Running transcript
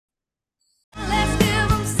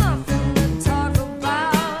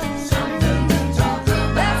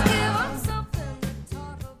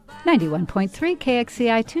91.3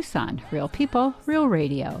 KXCI Tucson. Real people, real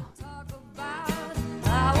radio.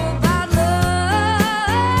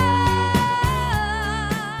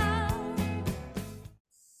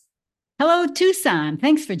 Hello, Tucson.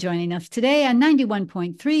 Thanks for joining us today on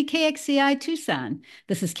 91.3 KXCI Tucson.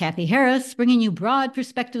 This is Kathy Harris, bringing you Broad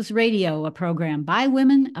Perspectives Radio, a program by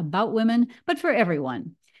women, about women, but for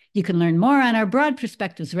everyone. You can learn more on our Broad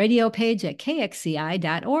Perspectives Radio page at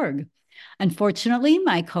kxci.org. Unfortunately,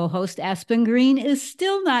 my co-host Aspen Green is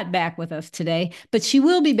still not back with us today, but she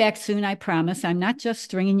will be back soon, I promise. I'm not just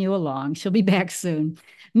stringing you along. She'll be back soon.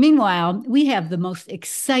 Meanwhile, we have the most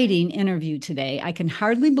exciting interview today. I can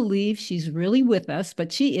hardly believe she's really with us,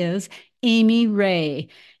 but she is Amy Ray.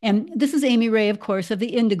 And this is Amy Ray, of course, of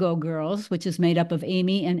the Indigo Girls, which is made up of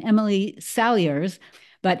Amy and Emily Saliers.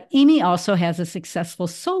 But Amy also has a successful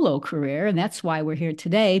solo career, and that's why we're here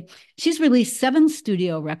today. She's released 7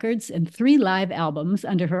 studio records and 3 live albums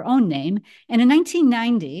under her own name. And in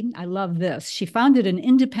 1990, I love this, she founded an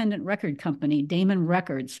independent record company, Daeman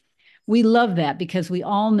Records. We love that because we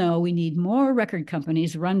all know we need more record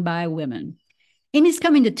companies run by women. Amy's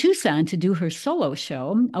coming to Tucson to do her solo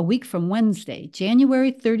show a week from Wednesday,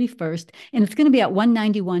 January 31st, and it's going to be at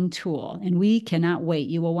 191 Toole, and we cannot wait.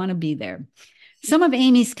 You will want to be there. Some of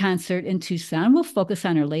Amy's concert in Tucson will focus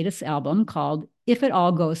on her latest album called If It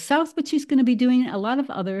All Goes South, but she's going to be doing a lot of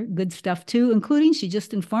other good stuff too, including, she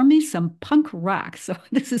just informed me, some punk rock. So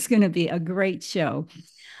this is going to be a great show.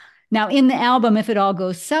 Now, in the album, If It All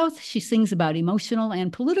Goes South, she sings about emotional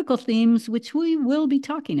and political themes, which we will be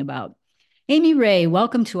talking about. Amy Ray,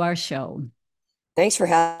 welcome to our show. Thanks for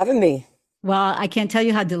having me. Well, I can't tell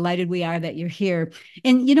you how delighted we are that you're here.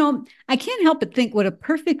 And, you know, I can't help but think what a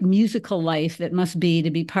perfect musical life it must be to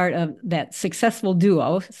be part of that successful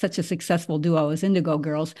duo, such a successful duo as Indigo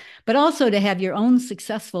Girls, but also to have your own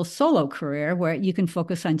successful solo career where you can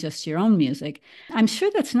focus on just your own music. I'm sure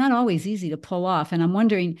that's not always easy to pull off. And I'm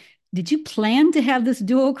wondering, did you plan to have this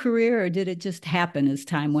duo career or did it just happen as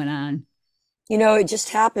time went on? You know, it just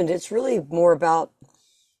happened. It's really more about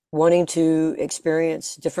wanting to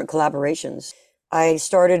experience different collaborations. I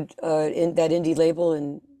started in that indie label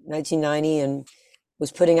in 1990 and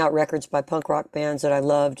was putting out records by punk rock bands that I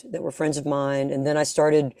loved that were friends of mine. And then I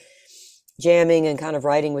started jamming and kind of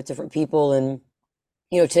writing with different people. And,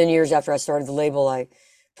 10 years after I started the label, I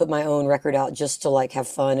put my own record out just to like have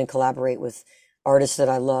fun and collaborate with artists that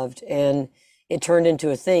I loved. And it turned into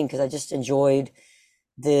a thing because I just enjoyed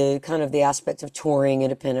the kind of the aspect of touring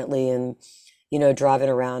independently and driving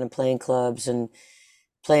around and playing clubs and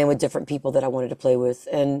playing with different people that I wanted to play with.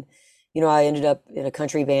 And, I ended up in a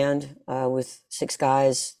country band with 6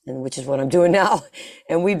 guys, and which is what I'm doing now.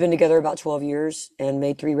 And we've been together about 12 years and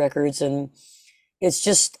made 3 records. And it's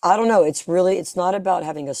just, I don't know, it's not about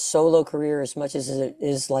having a solo career as much as it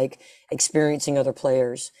is like experiencing other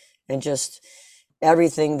players. And just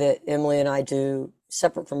everything that Emily and I do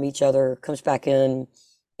separate from each other comes back in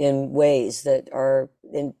ways that are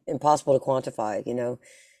impossible to quantify,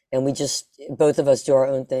 and we just, both of us do our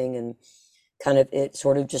own thing and kind of, it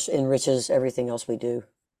sort of just enriches everything else we do.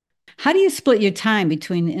 How do you split your time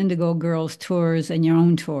between the Indigo Girls tours and your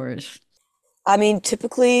own tours? I mean,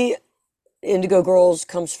 typically Indigo Girls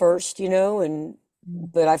comes first,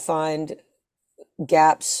 but I find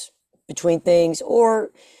gaps between things.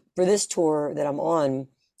 Or for this tour that I'm on,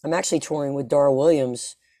 I'm actually touring with Dara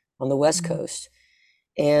Williams on the West Coast.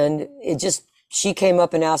 And she came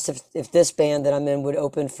up and asked if this band that I'm in would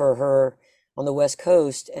open for her on the West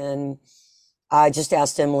Coast. And I just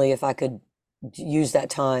asked Emily if I could use that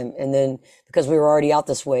time. And then because we were already out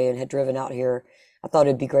this way and had driven out here, I thought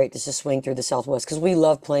it'd be great just to swing through the Southwest because we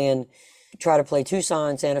love try to play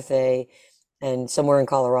Tucson, Santa Fe, and somewhere in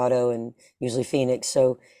Colorado and usually Phoenix.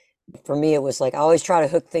 So for me, it was like, I always try to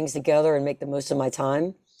hook things together and make the most of my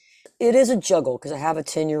time. It is a juggle because I have a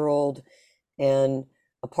 10-year-old and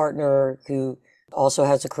a partner who also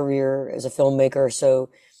has a career as a filmmaker. So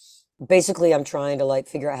basically I'm trying to like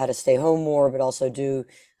figure out how to stay home more, but also do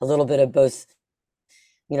a little bit of both,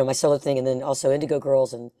 my solo thing and then also Indigo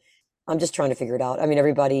Girls. And I'm just trying to figure it out. I mean,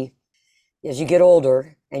 everybody, as you get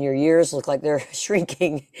older and your years look like they're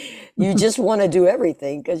shrinking, you just want to do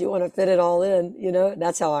everything because you want to fit it all in,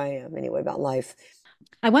 that's how I am anyway about life.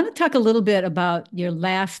 I want to talk a little bit about your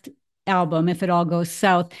last album, If It All Goes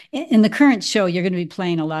South. In the current show, you're going to be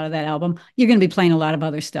playing a lot of that album. You're going to be playing a lot of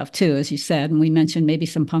other stuff too, as you said. And we mentioned maybe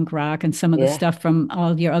some punk rock and some of the stuff from all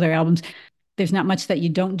of your other albums. There's not much that you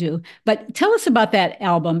don't do. But tell us about that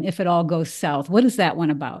album, If It All Goes South. What is that one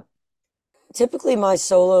about? Typically, my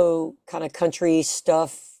solo kind of country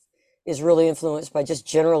stuff is really influenced by just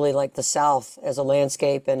generally like the South as a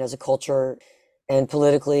landscape and as a culture and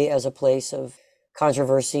politically as a place of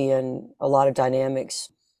controversy and a lot of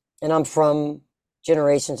dynamics. And I'm from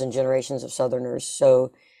generations and generations of Southerners,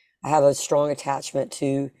 so I have a strong attachment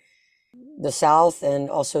to the South and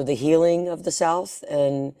also the healing of the South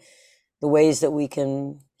and the ways that we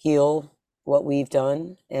can heal what we've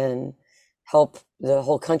done and help the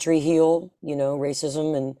whole country heal,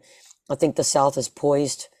 racism. And I think the South is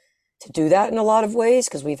poised to do that in a lot of ways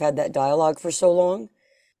because we've had that dialogue for so long.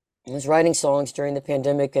 I was writing songs during the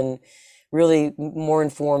pandemic and really more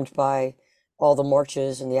informed by all the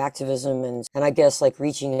marches and the activism and I guess like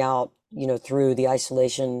reaching out, through the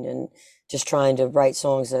isolation and just trying to write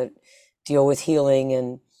songs that deal with healing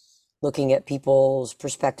and looking at people's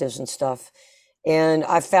perspectives and stuff. And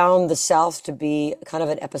I found the South to be kind of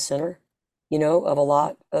an epicenter, of a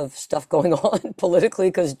lot of stuff going on politically,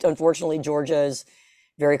 because unfortunately Georgia is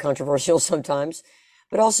very controversial sometimes.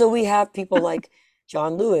 But also we have people like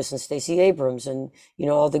John Lewis and Stacey Abrams and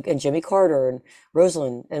and Jimmy Carter and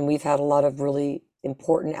Rosalynn, and we've had a lot of really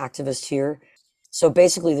important activists here. So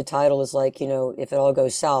basically the title is like, if it all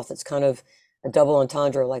goes south, it's kind of a double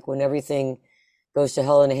entendre, like when everything goes to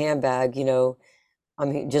hell in a handbag, I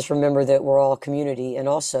mean, just remember that we're all community. And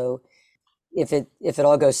also if it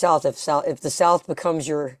all goes south, if the South becomes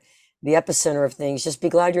the epicenter of things, just be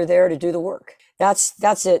glad you're there to do the work. That's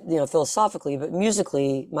it, philosophically. But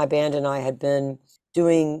musically, my band and I had been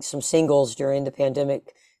doing some singles during the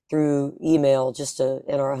pandemic through email,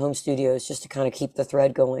 in our home studios, just to kind of keep the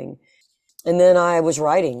thread going. And then I was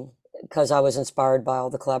writing because I was inspired by all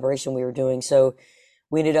the collaboration we were doing. So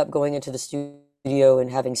we ended up going into the studio and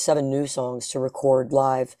having 7 new songs to record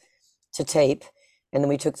live to tape. And then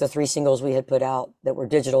we took the 3 singles we had put out that were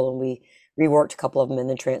digital and we reworked a couple of them and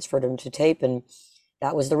then transferred them to tape. And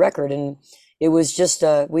that was the record. And it was just,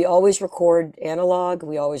 we always record analog.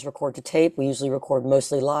 We always record to tape. We usually record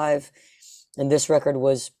mostly live. And this record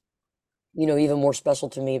was, even more special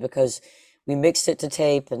to me because we mixed it to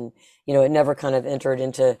tape and, it never kind of entered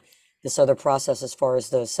into this other process as far as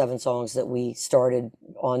the 7 songs that we started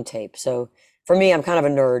on tape. So for me, I'm kind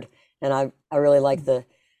of a nerd and I really like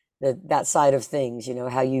that side of things,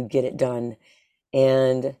 how you get it done.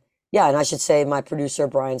 And yeah, and I should say my producer,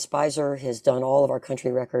 Brian Spicer, has done all of our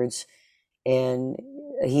country records and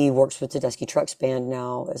he works with Tedeschi Trucks Band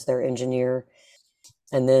now as their engineer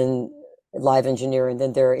and then live engineer. And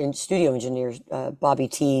then their studio engineer, Bobby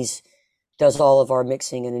Tees, does all of our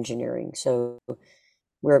mixing and engineering. So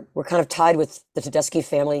we're kind of tied with the Tedeschi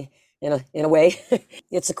family in a way.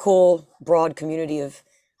 It's a cool, broad community of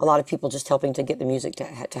a lot of people just helping to get the music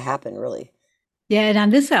to happen, really. Yeah, and on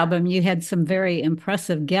this album, you had some very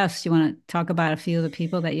impressive guests. You want to talk about a few of the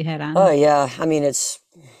people that you had Oh, on? yeah. I mean, it's,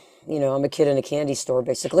 I'm a kid in a candy store,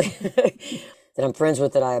 basically, that I'm friends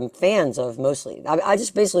with, that I'm fans of mostly. I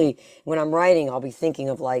just basically, when I'm writing, I'll be thinking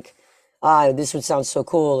of like, this would sound so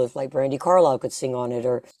cool if like Brandy Carlisle could sing on it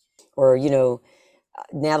or,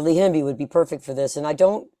 Natalie Hemby would be perfect for this. And I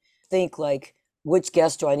don't think like, which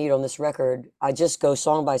guest do I need on this record? I just go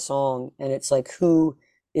song by song and it's like, who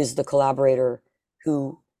is the collaborator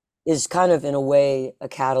who is kind of in a way a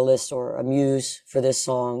catalyst or a muse for this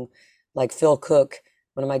song? Like Phil Cook,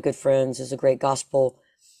 one of my good friends, is a great gospel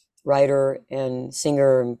writer and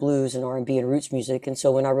singer and blues and R&B and roots music. And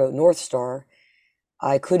so when I wrote North Star,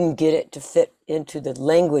 I couldn't get it to fit into the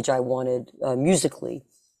language I wanted musically.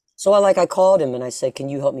 So I called him and I said, can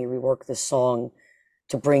you help me rework this song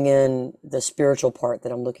to bring in the spiritual part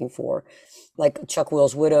that I'm looking for? Like Chuck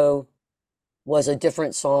Will's Widow was a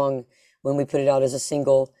different song when we put it out as a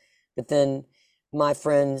single, but then my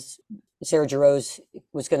friend Sarah Jarosz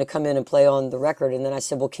was going to come in and play on the record. And then I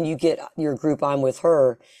said, well, can you get your group I'm With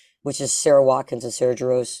Her, which is Sarah Watkins and Sarah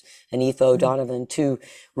Jarosz and Aoife O'Donovan, to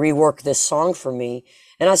rework this song for me?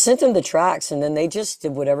 And I sent them the tracks and then they just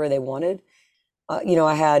did whatever they wanted.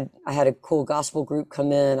 I had a cool gospel group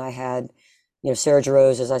come in. I had, Sarah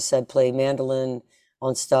Jarosz, as I said, play mandolin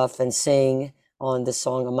on stuff and sing on this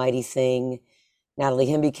song, A Mighty Thing. Natalie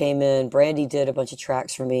Hemby came in. Brandy did a bunch of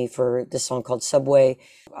tracks for me for this song called Subway.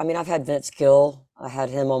 I mean, I've had Vince Gill. I had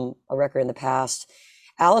him on a record in the past.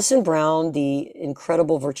 Allison Brown, the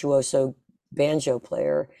incredible virtuoso banjo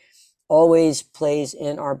player, always plays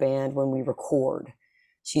in our band when we record.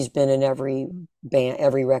 She's been in every band,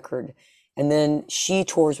 every record. And then she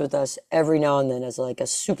tours with us every now and then as like a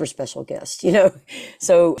super special guest,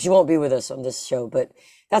 So she won't be with us on this show, but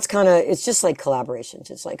that's it's just like collaborations.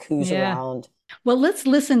 It's like who's Yeah. around. Well, let's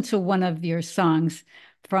listen to one of your songs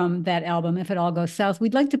from that album, If It All Goes South.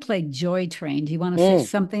 We'd like to play Joy Train. Do you want to say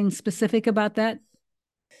something specific about that?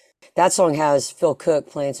 That song has Phil Cook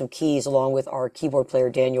playing some keys along with our keyboard player,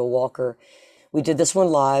 Daniel Walker. We did this one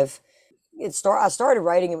live. I started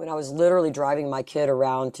writing it when I was literally driving my kid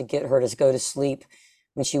around to get her to go to sleep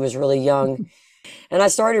when she was really young. And I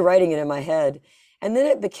started writing it in my head. And then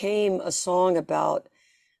it became a song about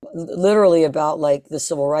literally about like the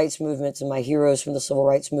civil rights movements and my heroes from the civil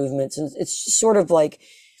rights movements. And it's just sort of like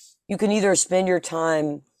you can either spend your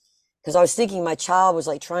time, because I was thinking my child was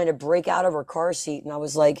like trying to break out of her car seat. And I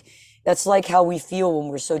was like, that's like how we feel when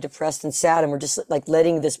we're so depressed and sad and we're just like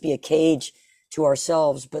letting this be a cage to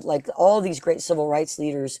ourselves. But like all these great civil rights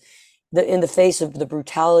leaders, in the face of the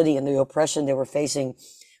brutality and the oppression they were facing,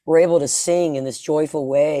 were able to sing in this joyful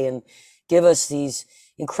way and give us these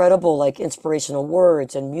incredible like inspirational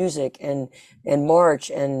words and music and march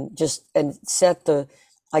and just and set the,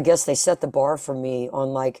 I guess they set the bar for me on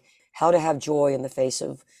like how to have joy in the face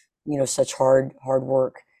of, you know, such hard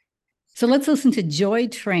work. So let's listen to Joy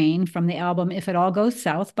Train from the album If It All Goes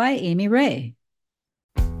South by Amy Ray.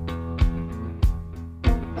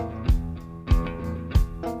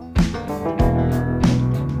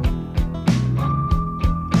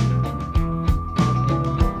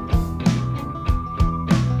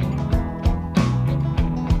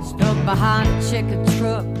 Stuck behind a checkered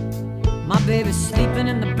truck, my baby's sleeping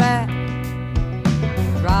in the back,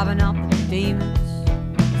 driving out the demons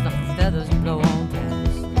as the feathers blow on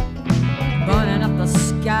past, burning up the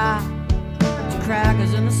sky to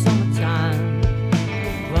crackers in the summertime,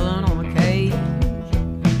 dwelling on a cage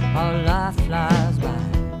while life flies by.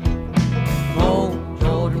 Roll,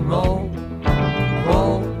 Jordan, roll,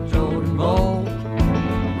 roll, Jordan, roll,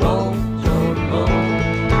 roll, Jordan, roll.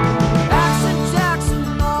 Jackson,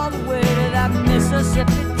 Jackson, all the way to that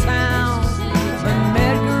Mississippi town. When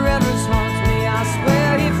Medgar Evers haunts me, I swear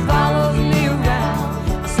he follows me around.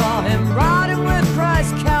 I saw him riding with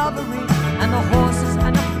Christ Calvary and the horses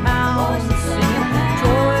and the pounds, singing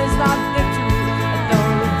joy is our victory at the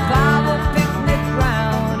revival picnic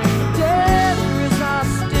ground. And death is our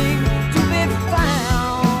sting to be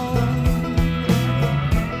found.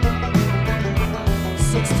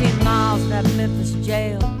 16 miles from that Memphis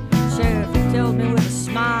jail, sheriff told me with a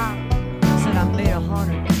smile, said I made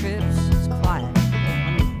 100 trips, it's quiet,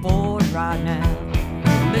 I'm bored right now.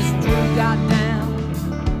 Miss Drew got down,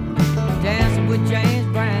 dancing with James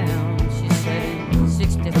Brown. She said in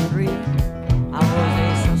 63, I was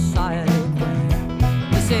a society queen.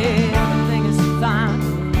 They said everything is fine,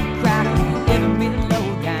 crack giving me the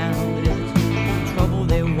lowdown. But if it's trouble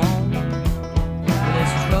they won't, but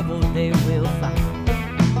it's trouble they will find.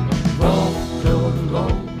 Roll, Jordan,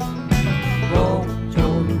 roll, roll,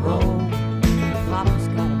 Jordan, roll. Papa's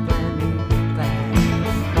got a brand new bag.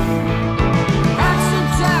 Jackson,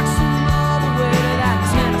 Jackson, all the way to that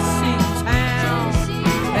Tennessee town.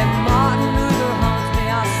 And Martin Luther haunts me,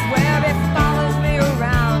 I swear he follows me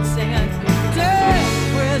around, singing, death,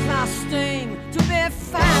 where's my sting to be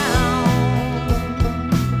found?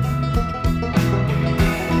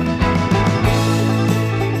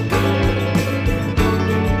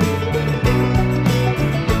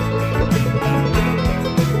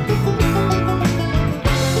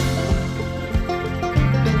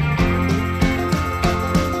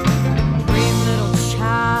 Dream, little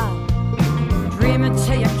child, dream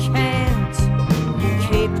until you can't.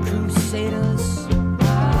 Caped crusaders,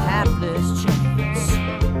 hapless chance.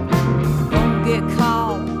 Don't get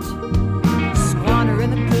caught squandering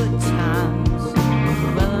the good times,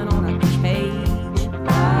 dwelling on a cage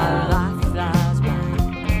while life flies by.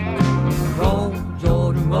 Roll,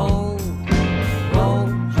 Jordan, roll, roll,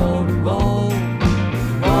 Jordan, roll,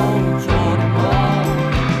 roll, Jordan, roll.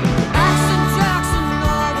 Jackson, Jackson,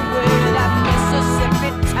 all the way to that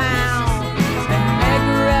Mississippi town. And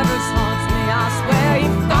Medgar Evers haunts me, I swear he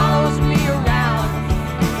follows me around.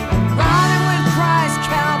 Riding with Christ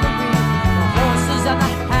Calvary, the horses and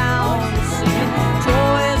the hounds, singing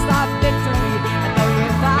joy is our victory at the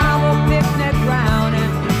revival picnic ground.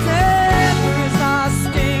 And death is our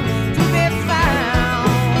sting to be found.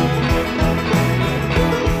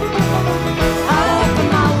 I open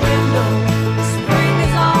my window, spring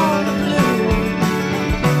is on the blue.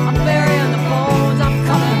 I'm burying the bones, I'm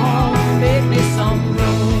coming home, make me some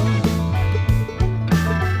room.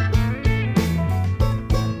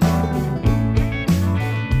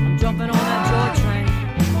 I'm jumping on that joy train.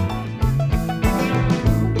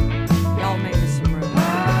 Y'all make me some room.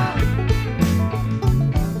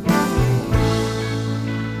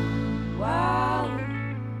 Wow.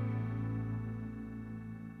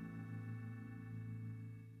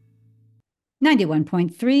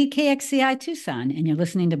 91.3 KXCI Tucson, and you're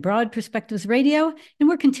listening to Broad Perspectives Radio, and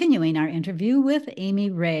we're continuing our interview with Amy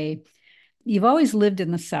Ray. You've always lived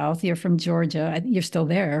in the South. You're from Georgia. You're still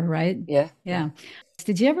there, right? Yeah. Yeah.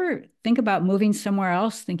 Did you ever think about moving somewhere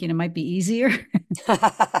else, thinking it might be easier?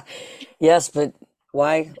 Yes, but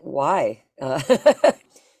why? Why?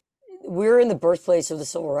 We're in the birthplace of the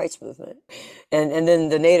civil rights movement, and then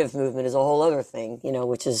the Native movement is a whole other thing,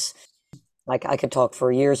 which is like I could talk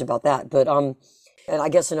for years about that. But and I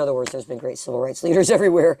guess in other words, there's been great civil rights leaders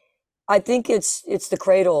everywhere. I think it's the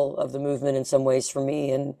cradle of the movement in some ways for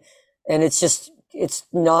me, and it's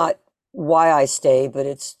not why I stay, but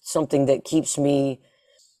it's something that keeps me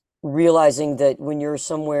realizing that when you're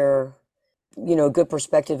somewhere, good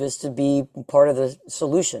perspective is to be part of the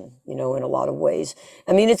solution, in a lot of ways.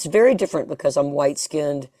 I mean, it's very different because I'm white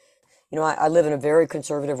skinned. I live in a very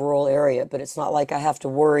conservative rural area, but it's not like I have to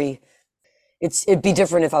worry. It'd be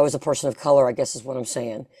different if I was a person of color, I guess is what I'm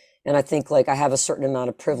saying. And I think like I have a certain amount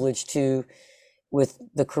of privilege too with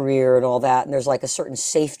the career and all that. And there's like a certain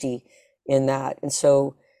safety in that. And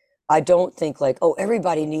so I don't think like, oh,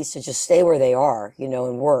 everybody needs to just stay where they are,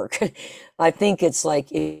 and work. I think it's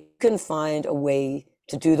like if you can find a way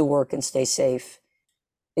to do the work and stay safe,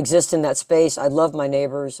 exist in that space. I love my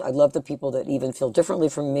neighbors. I love the people that even feel differently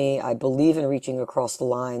from me. I believe in reaching across the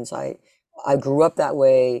lines. I grew up that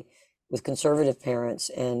way with conservative parents,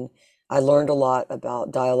 and I learned a lot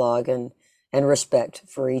about dialogue and respect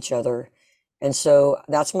for each other. And so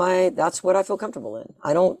that's what I feel comfortable in.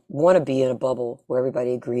 I don't want to be in a bubble where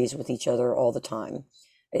everybody agrees with each other all the time.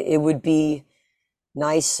 It would be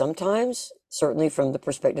nice sometimes, certainly from the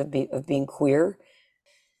perspective of being queer.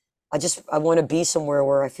 I want to be somewhere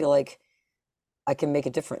where I feel like I can make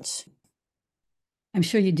a difference. I'm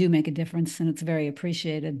sure you do make a difference, and it's very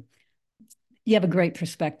appreciated. You have a great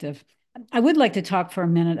perspective. I would like to talk for a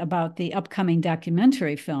minute about the upcoming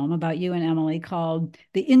documentary film about you and Emily called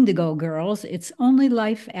The Indigo Girls, It's Only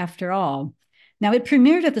Life After All. Now, it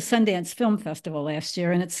premiered at the Sundance Film Festival last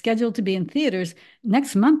year, and it's scheduled to be in theaters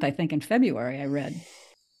next month, I think in February, I read.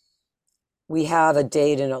 We have a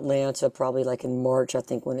date in Atlanta, probably like in March, I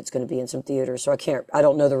think, when it's going to be in some theaters. So I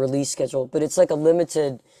don't know the release schedule, but it's like a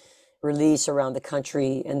limited release around the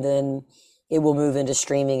country, and then it will move into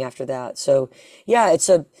streaming after that. So yeah,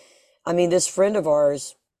 this friend of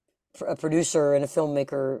ours, a producer and a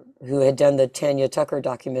filmmaker who had done the Tanya Tucker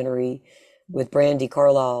documentary with Brandy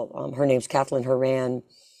Carlisle, her name's Kathleen Horan.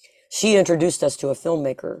 She introduced us to a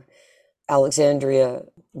filmmaker, Alexandria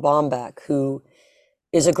Bombach, who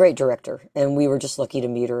is a great director. And we were just lucky to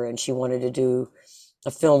meet her. And she wanted to do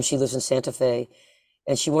a film. She lives in Santa Fe.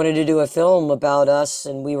 And she wanted to do a film about us.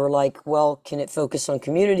 And we were like, well, can it focus on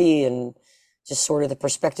community and just sort of the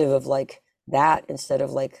perspective of like that instead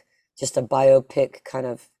of like just a biopic kind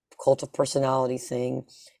of cult of personality thing.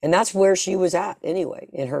 And that's where she was at anyway,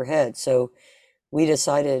 in her head. So we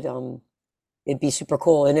decided it'd be super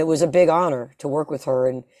cool. And it was a big honor to work with her.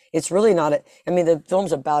 And it's really not, the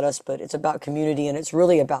film's about us, but it's about community. And it's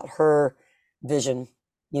really about her vision,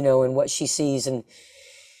 and what she sees and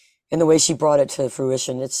the way she brought it to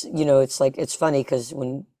fruition. It's, it's funny because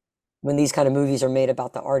when these kind of movies are made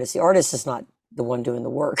about the artist is not the one doing the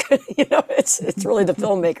work. It's really the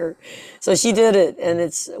filmmaker. So she did it,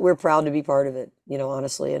 and we're proud to be part of it,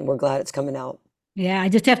 honestly, and we're glad it's coming out. Yeah, I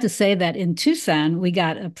just have to say that in Tucson, we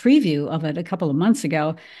got a preview of it a couple of months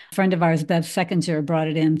ago. A friend of ours, Bev Seckinger, brought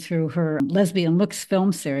it in through her Lesbian Looks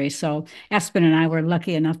film series. So Aspen and I were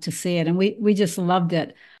lucky enough to see it, and we just loved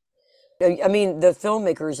it. The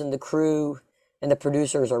filmmakers and the crew and the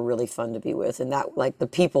producers are really fun to be with. And that, like, the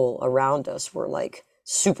people around us were like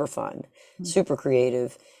super fun, super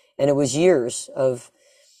creative. And it was years of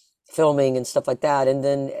filming and stuff like that. And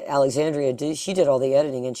then Alexandria she did all the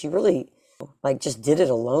editing, and she really like just did it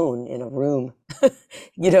alone in a room,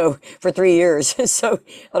 for 3 years. So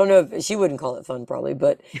I don't know if she wouldn't call it fun probably,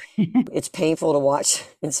 but it's painful to watch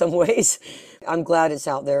in some ways. I'm glad it's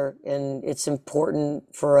out there, and it's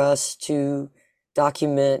important for us to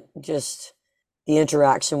document just the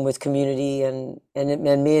interaction with community and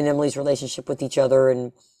me and Emily's relationship with each other.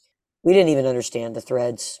 And we didn't even understand the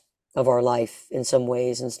threads of our life in some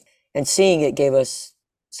ways. And seeing it gave us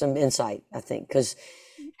some insight, I think, because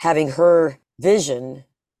having her vision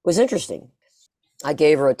was interesting. I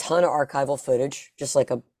gave her a ton of archival footage, just like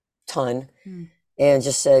a ton, and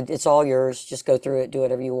just said, it's all yours. Just go through it, do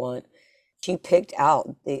whatever you want. She picked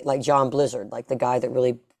out like John Blizzard, like the guy that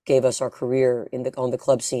really gave us our career on the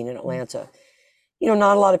club scene in Atlanta.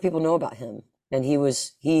 Not a lot of people know about him. And he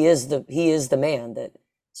is the man that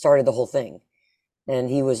started the whole thing. And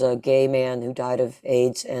he was a gay man who died of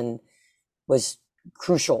AIDS and was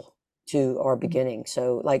crucial to our beginning.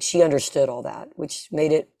 So like she understood all that, which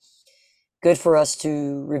made it good for us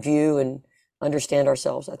to review and understand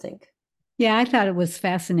ourselves, I think. Yeah, I thought it was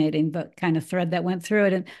fascinating, the kind of thread that went through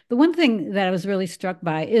it. And the one thing that I was really struck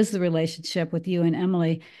by is the relationship with you and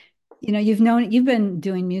Emily. You've been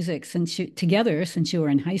doing music together since you were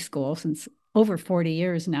in high school, since over 40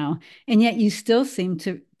 years now. And yet you still seem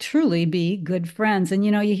to truly be good friends. And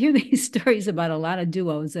you hear these stories about a lot of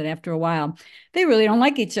duos that after a while, they really don't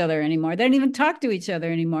like each other anymore. They don't even talk to each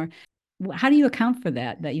other anymore. How do you account for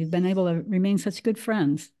that you've been able to remain such good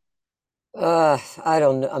friends? I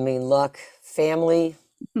don't know. I mean, luck, family,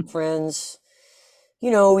 friends.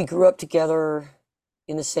 We grew up together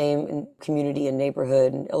in the same community and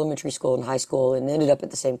neighborhood and elementary school and high school and ended up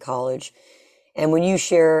at the same college. And when you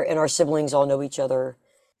share, and our siblings all know each other,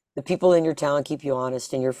 the people in your town keep you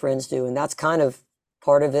honest and your friends do. And that's kind of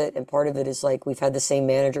part of it. And part of it is like we've had the same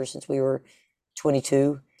manager since we were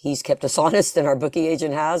 22. He's kept us honest and our booking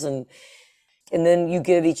agent has. And then you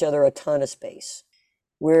give each other a ton of space.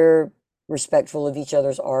 We're respectful of each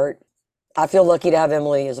other's art. I feel lucky to have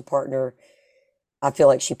Emily as a partner. I feel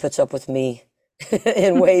like she puts up with me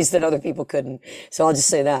in ways that other people couldn't. So I'll just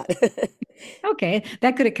say that. Okay,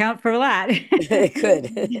 that could account for a lot. It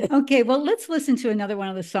could. Okay, well, let's listen to another one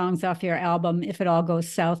of the songs off your album, If It All Goes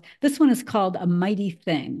South. This one is called A Mighty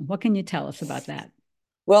Thing. What can you tell us about that?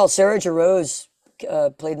 Well, Sarah Jarosz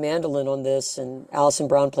played mandolin on this, and Allison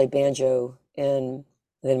Brown played banjo, and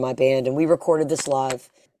then my band, and we recorded this live.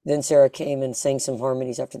 Then Sarah came and sang some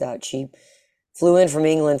harmonies after that. She flew in from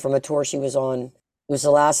England from a tour she was on. It was the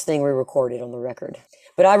last thing we recorded on the record.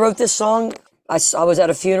 But I wrote this song. I was at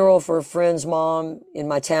a funeral for a friend's mom in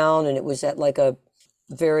my town, and it was at like a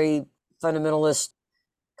very fundamentalist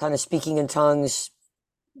kind of speaking in tongues,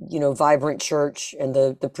 vibrant church. And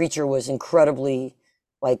the preacher was incredibly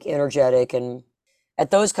like energetic. And at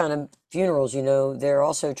those kind of funerals, they're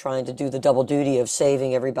also trying to do the double duty of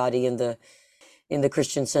saving everybody in the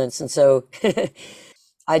Christian sense. And so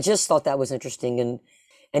I just thought that was interesting.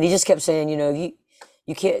 And he just kept saying,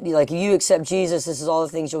 you can't, like, you accept Jesus, this is all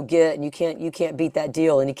the things you'll get, and you can't beat that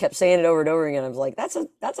deal. And he kept saying it over and over again. I was like, that's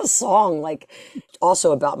a song, like,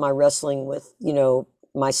 also about my wrestling with,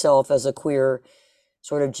 myself as a queer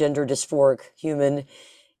sort of gender dysphoric human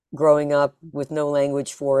growing up with no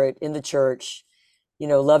language for it in the church,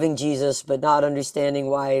 loving Jesus, but not understanding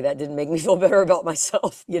why that didn't make me feel better about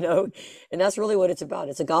myself, and that's really what it's about.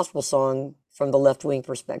 It's a gospel song from the left-wing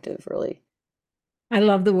perspective, really. I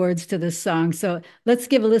love the words to this song. So let's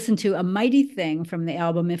give a listen to A Mighty Thing from the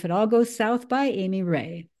album If It All Goes South by Amy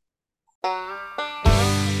Ray.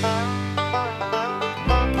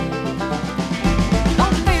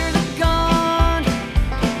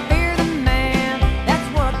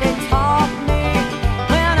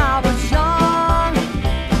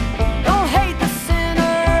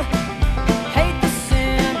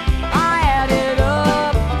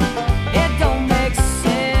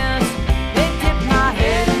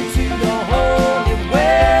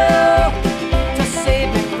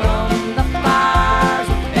 Save me from the fires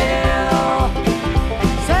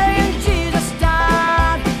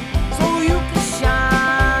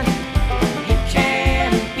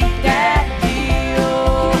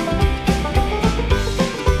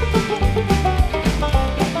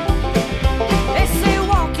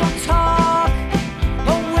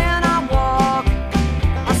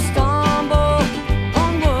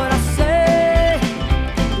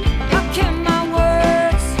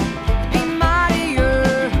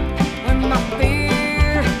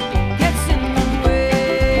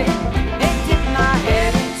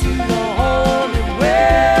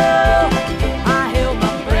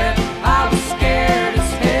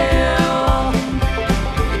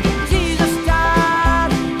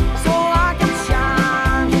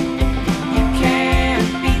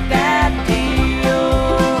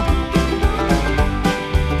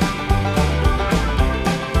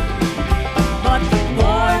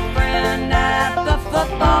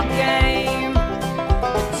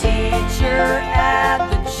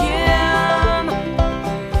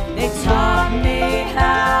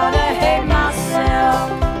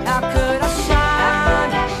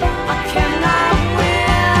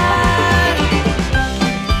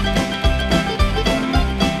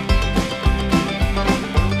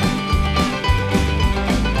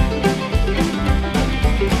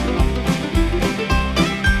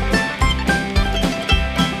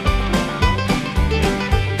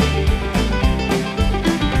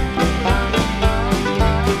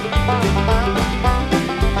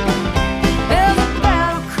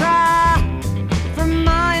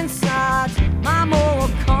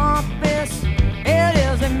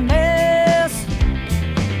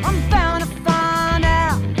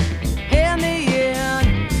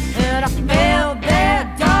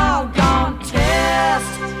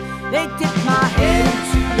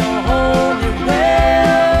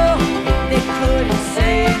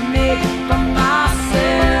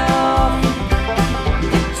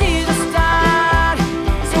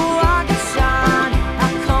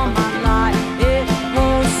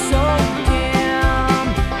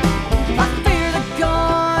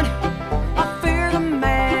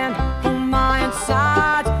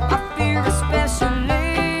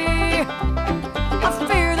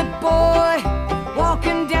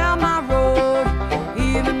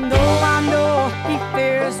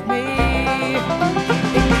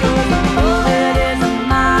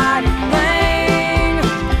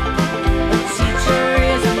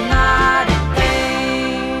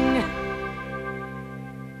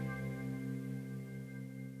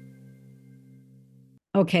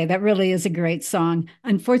Okay, that really is a great song.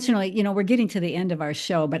 Unfortunately, we're getting to the end of our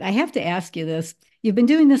show, but I have to ask you this. You've been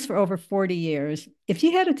doing this for over 40 years. If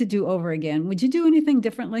you had it to do over again, would you do anything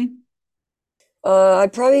differently?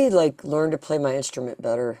 I'd probably like learn to play my instrument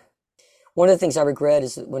better. One of the things I regret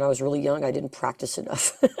is that when I was really young, I didn't practice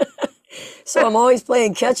enough. So I'm always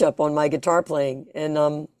playing catch up on my guitar playing. And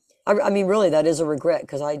I mean, really, that is a regret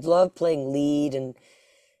because I love playing lead and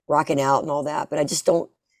rocking out and all that, but I just don't,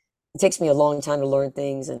 it takes me a long time to learn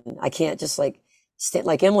things. And I can't just like,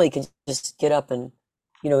 like Emily can just get up and,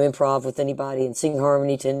 improv with anybody and sing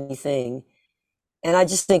harmony to anything. And I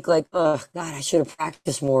just think like, oh God, I should have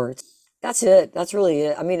practiced more. That's it. That's really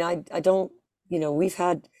it. I mean, I don't, we've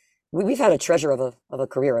had a treasure of a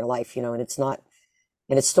career and a life, and it's not,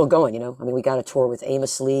 and it's still going, I mean, we got a tour with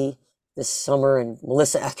Amos Lee this summer and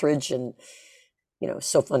Melissa Etheridge, and it's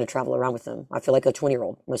so fun to travel around with them. I feel like a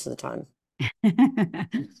 20-year-old most of the time.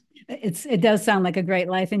 It does sound like a great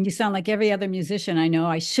life, and you sound like every other musician I know.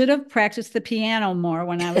 I should have practiced the piano more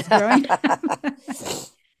when I was growing up.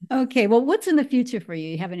 Okay, well, what's in the future for you?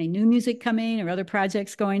 You have any new music coming or other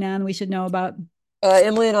projects going on we should know about?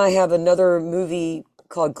 Emily and I have another movie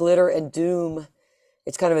called Glitter and Doom.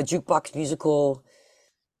 It's kind of a jukebox musical.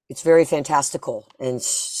 It's very fantastical and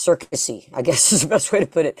circusy, I guess is the best way to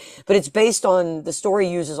put it. But it's based on, the story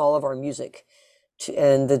uses all of our music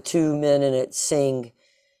and the two men in it sing.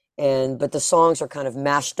 But the songs are kind of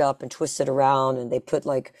mashed up and twisted around, and they put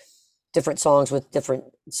like different songs with different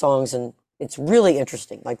songs, and it's really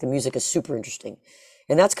interesting. Like the music is super interesting.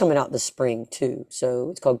 And that's coming out this spring too.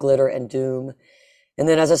 So it's called Glitter and Doom. And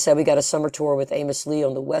then, as I said, we got a summer tour with Amos Lee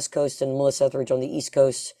on the West Coast and Melissa Etheridge on the East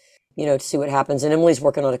Coast, to see what happens. And Emily's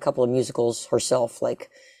working on a couple of musicals herself,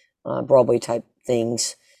 like Broadway type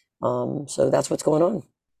things. So that's what's going on.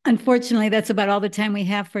 Unfortunately, that's about all the time we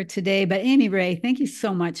have for today. But Amy Ray, thank you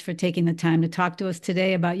so much for taking the time to talk to us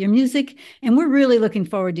today about your music. And we're really looking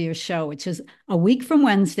forward to your show, which is a week from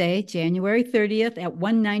Wednesday, January 30th at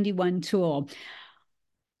 191 Toole.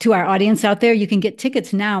 To our audience out there, you can get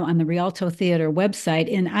tickets now on the Rialto Theater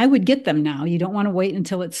website, and I would get them now. You don't want to wait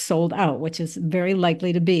until it's sold out, which is very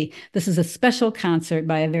likely to be. This is a special concert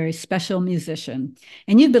by a very special musician.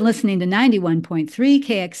 And you've been listening to 91.3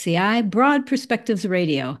 KXCI Broad Perspectives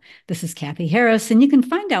Radio. This is Kathy Harris, and you can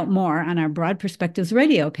find out more on our Broad Perspectives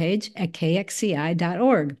Radio page at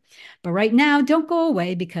kxci.org. But right now, don't go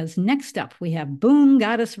away, because next up we have Boom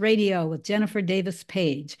Goddess Radio with Jennifer Davis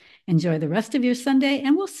Page. Enjoy the rest of your Sunday,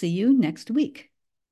 and we'll see you next week.